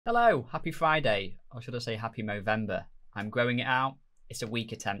Hello, happy Friday, or should I say happy Movember. I'm growing it out. It's a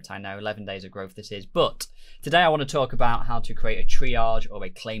weak attempt, I know, 11 days of growth this is, but today I want to talk about how to create a triage or a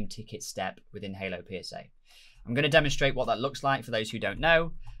claim ticket step within HaloPSA. I'm going to demonstrate what that looks like for those who don't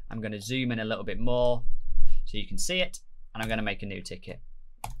know. I'm going to zoom in a little bit more so you can see it, and I'm going to make a new ticket.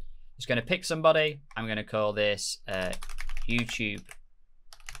 Just going to pick somebody. I'm going to call this YouTube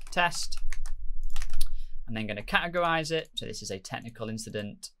test. I'm then going to categorize it. So this is a technical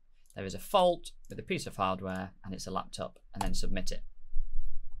incident. There is a fault with a piece of hardware and it's a laptop, and then submit it.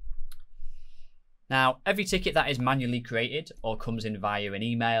 Now, every ticket that is manually created or comes in via an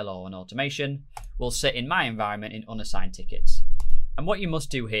email or an automation will sit in my environment in unassigned tickets. And what you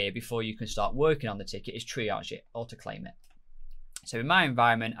must do here before you can start working on the ticket is triage it or to claim it. So in my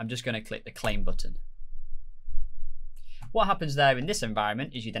environment, I'm just going to click the claim button. What happens there in this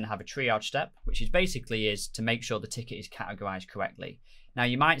environment is you then have a triage step, which is basically to make sure the ticket is categorized correctly. Now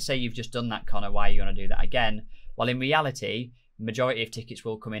you might say you've just done that, Connor, why are you going to do that again? Well, in reality, the majority of tickets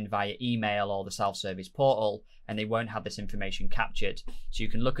will come in via email or the self-service portal, and they won't have this information captured. So you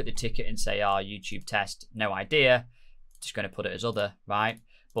can look at the ticket and say, YouTube test, no idea, just going to put it as other, right?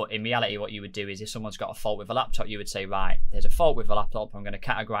 But in reality, what you would do is if someone's got a fault with a laptop, you would say, right, there's a fault with a laptop, I'm going to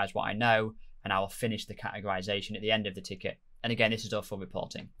categorize what I know, and I will finish the categorization at the end of the ticket. And again, this is all for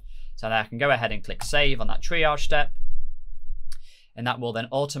reporting. So now I can go ahead and click save on that triage step, and that will then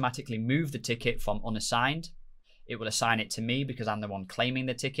automatically move the ticket from unassigned. It will assign it to me because I'm the one claiming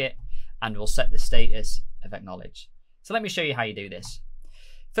the ticket, and will set the status of acknowledged. So let me show you how you do this.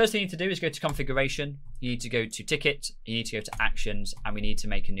 First thing you need to do is go to configuration. You need to go to ticket, you need to go to actions, and we need to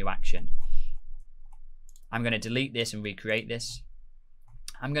make a new action. I'm going to delete this and recreate this.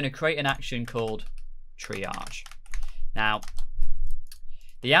 I'm going to create an action called triage. Now,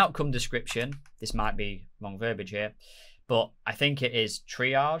 the outcome description, this might be wrong verbiage here, but I think it is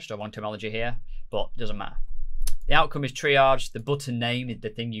triaged, or wrong terminology here, but it doesn't matter. The outcome is triage. The button name is the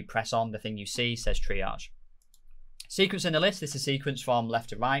thing you press on, the thing you see says triage. Sequence in the list, this is sequence from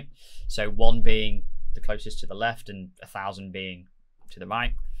left to right. So 1 being the closest to the left and 1,000 being to the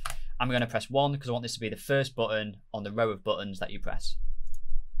right. I'm going to press 1 because I want this to be the first button on the row of buttons that you press.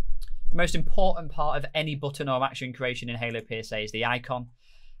 The most important part of any button or action creation in HaloPSA is the icon.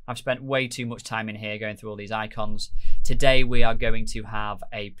 I've spent way too much time in here going through all these icons. Today we are going to have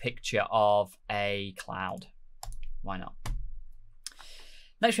a picture of a cloud. Why not?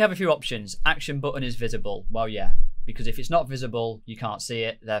 Next we have a few options. Action button is visible. Well, yeah, because if it's not visible, you can't see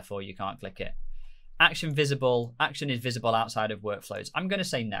it, therefore you can't click it. Action visible, action is visible outside of workflows. I'm going to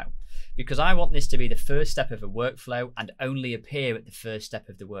say no, because I want this to be the first step of a workflow and only appear at the first step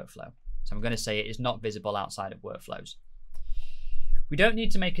of the workflow. So I'm going to say it is not visible outside of workflows. We don't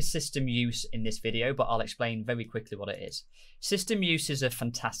need to make a system use in this video, but I'll explain very quickly what it is. System uses are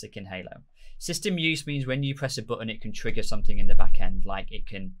fantastic in Halo. System use means when you press a button, it can trigger something in the back end, like it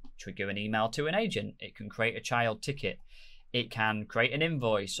can trigger an email to an agent, it can create a child ticket, it can create an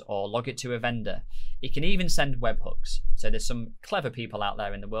invoice or log it to a vendor. It can even send webhooks. So there's some clever people out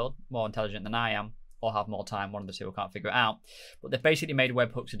there in the world, more intelligent than I am, or have more time, one of the two, I can't figure it out. But they've basically made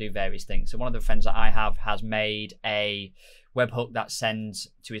webhooks to do various things. So one of the friends that I have has made a webhook that sends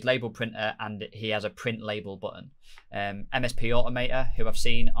to his label printer, and he has a print label button. MSP Automator, who I've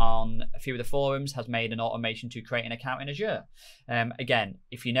seen on a few of the forums, has made an automation to create an account in Azure. Again,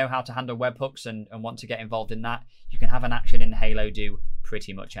 if you know how to handle webhooks and want to get involved in that, you can have an action in Halo do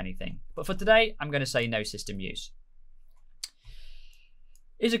pretty much anything. But for today, I'm going to say no system use.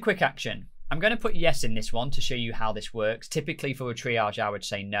 Is a quick action. I'm going to put yes in this one to show you how this works. Typically for a triage, I would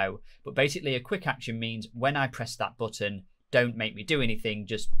say no, but basically a quick action means when I press that button, don't make me do anything,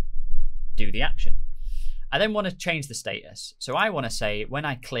 just do the action. I then want to change the status. So I want to say when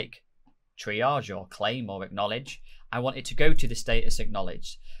I click triage or claim or acknowledge, I want it to go to the status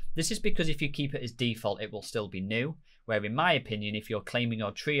acknowledged. This is because if you keep it as default, it will still be new, where in my opinion, if you're claiming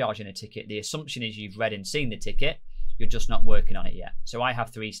or triaging a ticket, the assumption is you've read and seen the ticket, you're just not working on it yet. So I have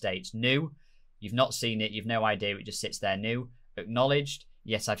 3 states: new, you've not seen it, you've no idea, it just sits there; new, acknowledged,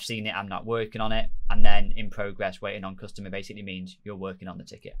 yes, I've seen it, I'm not working on it; and then in progress, waiting on customer basically means you're working on the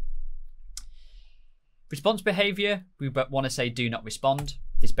ticket. Response behavior, we want to say do not respond.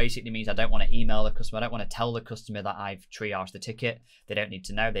 This basically means I don't want to email the customer, I don't want to tell the customer that I've triaged the ticket. They don't need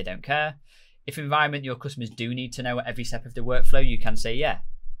to know, they don't care. If environment, your customers do need to know at every step of the workflow, you can say yeah,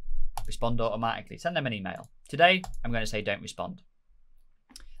 respond automatically, send them an email. Today, I'm going to say don't respond.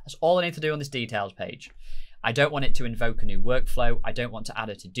 That's all I need to do on this details page. I don't want it to invoke a new workflow. I don't want to add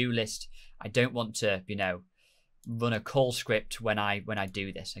a to-do list. I don't want to, run a call script when I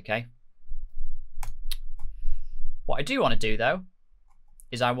do this, okay? What I do want to do though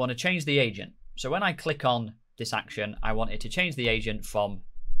is I want to change the agent. So when I click on this action, I want it to change the agent from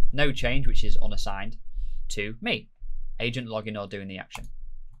no change, which is unassigned, to me, agent logging or doing the action.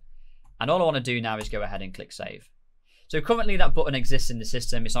 And all I want to do now is go ahead and click save. So currently that button exists in the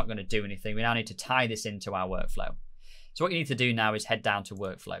system. It's not going to do anything. We now need to tie this into our workflow. So what you need to do now is head down to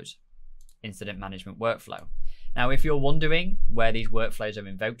workflows, incident management workflow. Now, if you're wondering where these workflows are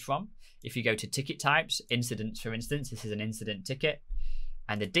invoked from, if you go to ticket types, incidents, for instance, this is an incident ticket,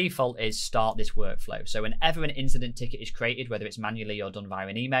 and the default is start this workflow. So whenever an incident ticket is created, whether it's manually or done via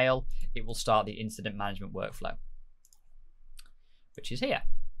an email, it will start the incident management workflow, which is here.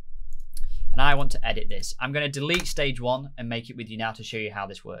 And I want to edit this. I'm going to delete stage 1 and make it with you now to show you how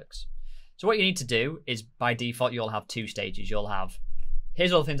this works. So what you need to do is, by default, you'll have 2 stages. You'll have,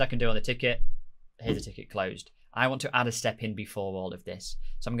 here's all the things I can do on the ticket. Here's the ticket closed. I want to add a step in before all of this.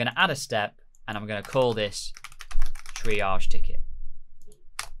 So I'm going to add a step, and I'm going to call this triage ticket.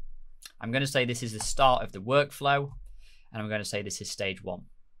 I'm going to say this is the start of the workflow, and I'm going to say this is stage 1.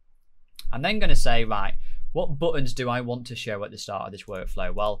 I'm then going to say, right, what buttons do I want to show at the start of this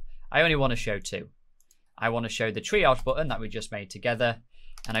workflow? Well, I only want to show 2. I want to show the triage button that we just made together,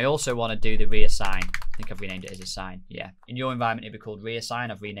 and I also want to do the reassign. I think I've renamed it as assign. Yeah, in your environment it'd be called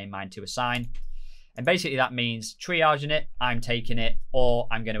reassign. I've renamed mine to assign. And basically that means triaging it, I'm taking it, or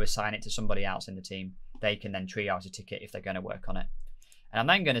I'm going to assign it to somebody else in the team. They can then triage the ticket if they're going to work on it. And I'm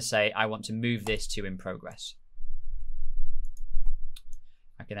then going to say I want to move this to in progress.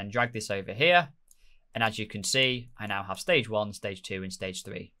 I can then drag this over here. And as you can see, I now have stage 1, stage 2, and stage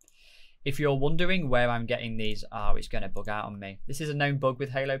 3. If you're wondering where I'm getting these, it's going to bug out on me. This is a known bug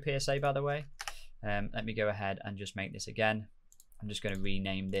with HaloPSA, by the way. Let me go ahead and just make this again. I'm just going to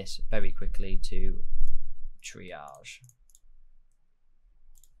rename this very quickly to triage.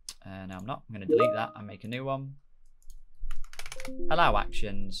 No, I'm not. I'm going to delete that and make a new one. Allow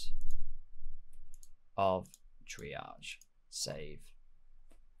actions of triage. Save.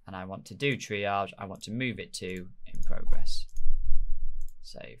 And I want to do triage. I want to move it to in progress.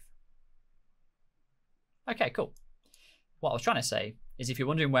 Save. Okay, cool. What I was trying to say is if you're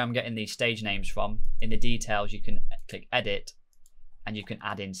wondering where I'm getting these stage names from, in the details you can click edit and you can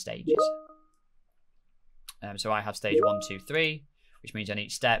add in stages. So I have stage 1, 2, 3, which means on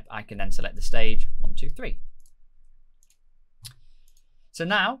each step I can then select the stage 1, 2, 3. So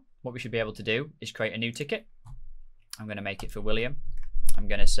now what we should be able to do is create a new ticket. I'm going to make it for William. I'm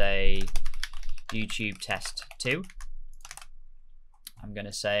going to say YouTube test 2. I'm going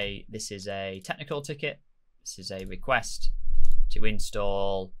to say this is a technical ticket. This is a request to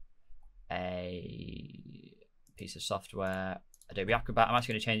install a piece of software, Adobe Acrobat. I'm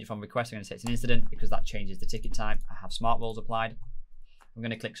actually going to change it from request. I'm going to say it's an incident because that changes the ticket type. I have smart rules applied. I'm going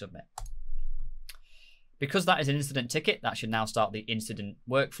to click submit. Because that is an incident ticket, that should now start the incident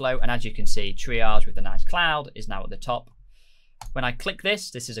workflow. And as you can see, triage with the nice cloud is now at the top. When I click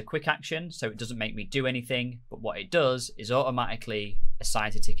this is a quick action, so it doesn't make me do anything, but what it does is automatically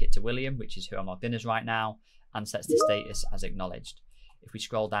assigns a ticket to William, which is who I'm logged in as right now, and sets the status as acknowledged. If we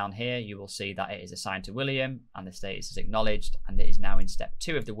scroll down here, you will see that it is assigned to William and the status is acknowledged, and it is now in step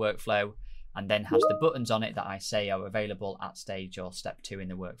 2 of the workflow, and then has the buttons on it that I say are available at stage or step 2 in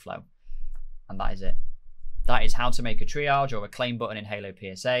the workflow. And that is it. That is how to make a triage or a claim button in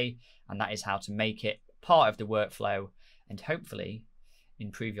HaloPSA, and that is how to make it part of the workflow and hopefully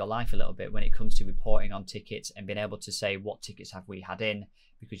improve your life a little bit when it comes to reporting on tickets and being able to say what tickets have we had in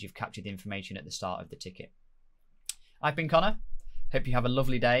because you've captured the information at the start of the ticket. I've been Connor. Hope you have a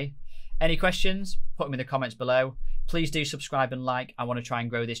lovely day. Any questions? Put them in the comments below. Please do subscribe and like. I want to try and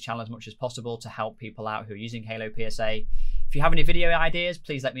grow this channel as much as possible to help people out who are using HaloPSA. If you have any video ideas,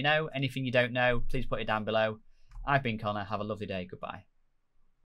 please let me know. Anything you don't know, please put it down below. I've been Connor. Have a lovely day. Goodbye.